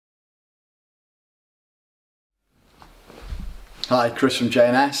Hi, Chris from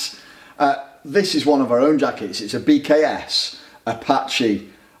J&S. This is one of our own jackets. It's a BKS Apache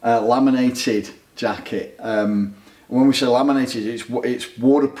laminated jacket. When we say laminated, it's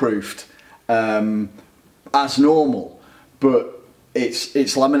waterproofed as normal, but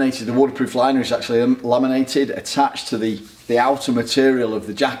it's laminated. The waterproof liner is actually laminated, attached to the outer material of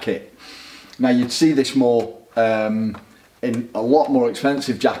the jacket. Now you'd see this more in a lot more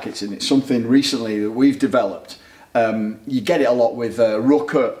expensive jackets, and it's something recently that we've developed. You get it a lot with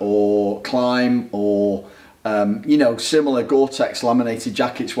Rucker or Climb or you know, similar gore-tex laminated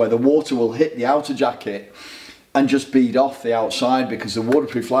jackets where the water will hit the outer jacket and just bead off the outside because the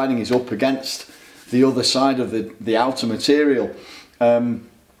waterproof lining is up against the other side of the outer material.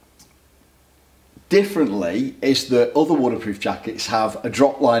 Differently is that other waterproof jackets have a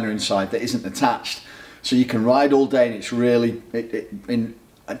drop liner inside that isn't attached, so you can ride all day and it's really in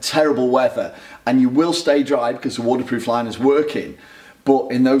terrible weather and you will stay dry because the waterproof liner is working. But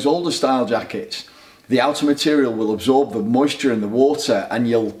in those older style jackets, the outer material will absorb the moisture and the water and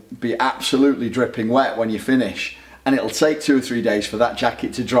you'll be absolutely dripping wet when you finish, and it'll take 2 or 3 days for that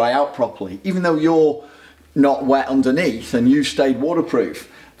jacket to dry out properly. Even though you're not wet underneath and you stayed waterproof,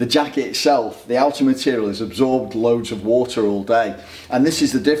 the jacket itself, the outer material, has absorbed loads of water all day. And this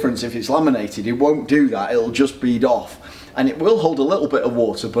is the difference. If it's laminated, it won't do that. It'll just bead off. And it will hold a little bit of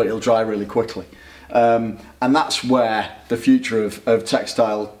water, but it'll dry really quickly. And that's where the future of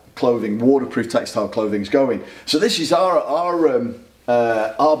textile clothing, waterproof textile clothing, is going. So this is our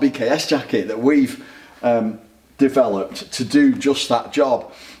BKS jacket that we've developed to do just that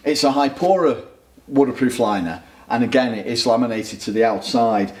job. It's a Hypora waterproof liner, and again it is laminated to the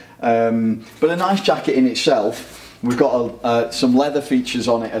outside, but a nice jacket in itself. We've got some leather features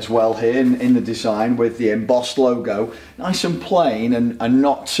on it as well here in the design with the embossed logo, nice and plain and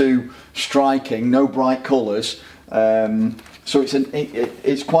not too striking, no bright colours, so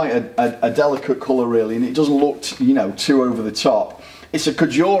it's quite a delicate colour really, and it doesn't look, you know, too over the top. It's a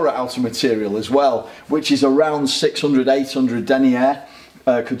Cordura outer material as well, which is around 600-800 denier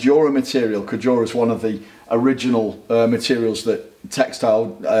Cordura material. Cordura is one of the original materials that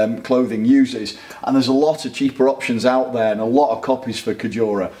textile clothing uses, and there's a lot of cheaper options out there and a lot of copies for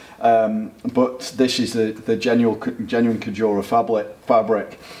Cordura, but this is the genuine Cordura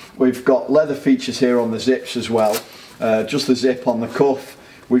fabric. We've got leather features here on the zips as well, just the zip on the cuff.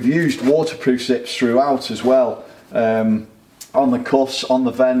 We've used waterproof zips throughout as well, on the cuffs, on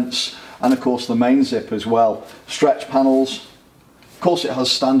the vents, and of course the main zip as well. Stretch panels. Of course it has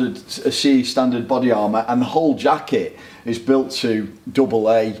CE standard body armour, and the whole jacket is built to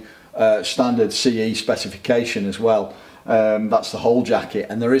AA standard CE specification as well. That's the whole jacket,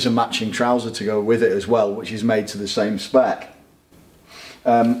 and there is a matching trouser to go with it as well, which is made to the same spec.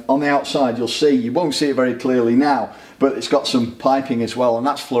 On the outside you'll see, you won't see it very clearly now, but it's got some piping as well, and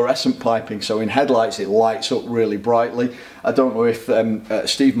that's fluorescent piping, so in headlights it lights up really brightly. I don't know if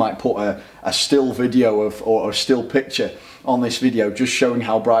Steve might put a still video or a still picture on this video just showing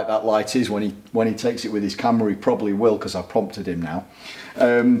how bright that light is when he takes it with his camera. He probably will, because I prompted him now.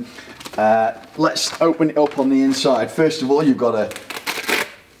 Let's open it up on the inside. First of all, you've got a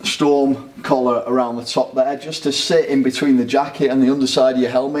storm collar around the top there, just to sit in between the jacket and the underside of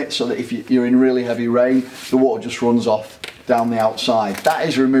your helmet, so that if you're in really heavy rain, the water just runs off down the outside. That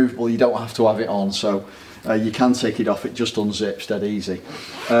is removable, you don't have to have it on, so you can take it off, it just unzips dead easy.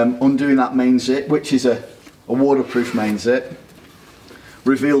 Undoing that main zip, which is a waterproof main zip,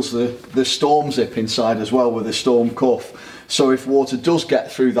 reveals the storm zip inside as well with a storm cuff. So if water does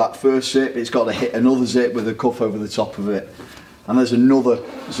get through that first zip, it's got to hit another zip with a cuff over the top of it. And there's another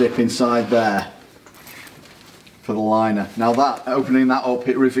zip inside there for the liner. Now that, opening that up,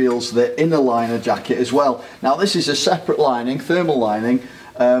 it reveals the inner liner jacket as well. Now this is a separate lining, thermal lining,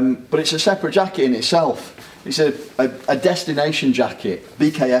 but it's a separate jacket in itself. It's a destination jacket,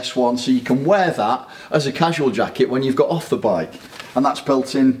 BKS one, so you can wear that as a casual jacket when you've got off the bike, and that's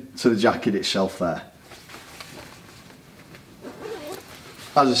built in to the jacket itself there.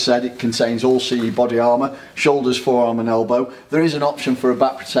 As I said, it contains all CE body armour, shoulders, forearm and elbow. There is an option for a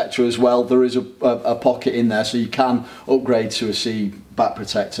back protector as well. There is a pocket in there, so you can upgrade to a CE back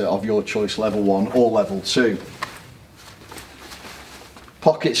protector of your choice, level 1 or level 2.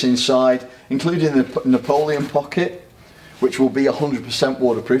 Pockets inside, including the Napoleon pocket, which will be 100%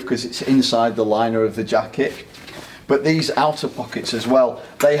 waterproof because it's inside the liner of the jacket. But these outer pockets as well,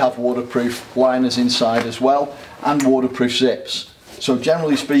 they have waterproof liners inside as well, and waterproof zips. So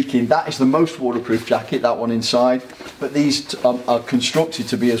generally speaking, that is the most waterproof jacket, that one inside, but these are constructed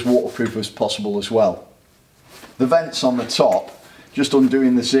to be as waterproof as possible as well. The vents on the top just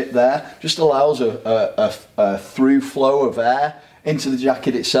undoing the zip there, just allows a through flow of air into the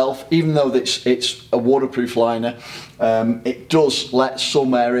jacket itself. Even though it's a waterproof liner, it does let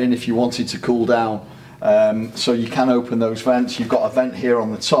some air in if you wanted to cool down. So you can open those vents. You've got a vent here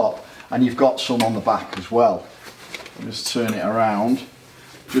on the top, and you've got some on the back as well. I'll just turn it around.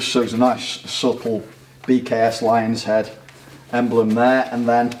 Just shows a nice subtle BKS Lion's Head emblem there, and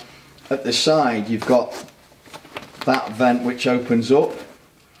then at the side you've got that vent which opens up,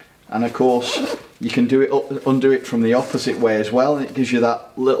 and of course you can undo it from the opposite way as well, and it gives you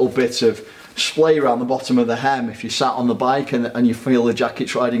that little bit of splay around the bottom of the hem. If you sat on the bike and you feel the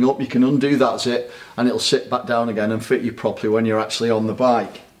jacket's riding up, you can undo that zip and it'll sit back down again and fit you properly when you're actually on the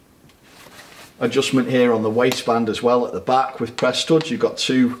bike. Adjustment here on the waistband as well at the back with press studs. You've got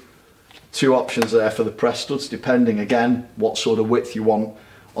two options there for the press studs, depending again what sort of width you want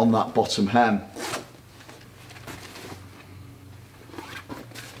on that bottom hem.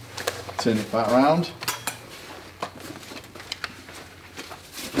 Turn it back round.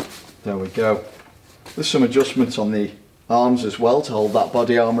 There we go. There's some adjustments on the arms as well to hold that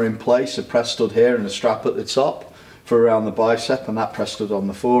body armour in place. A press stud here and a strap at the top for around the bicep, and that press stud on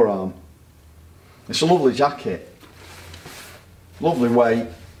the forearm. It's a lovely jacket. Lovely weight.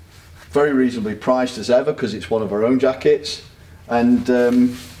 Very reasonably priced as ever because it's one of our own jackets. And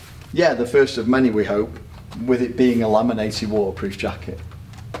yeah, the first of many we hope, with it being a laminated waterproof jacket.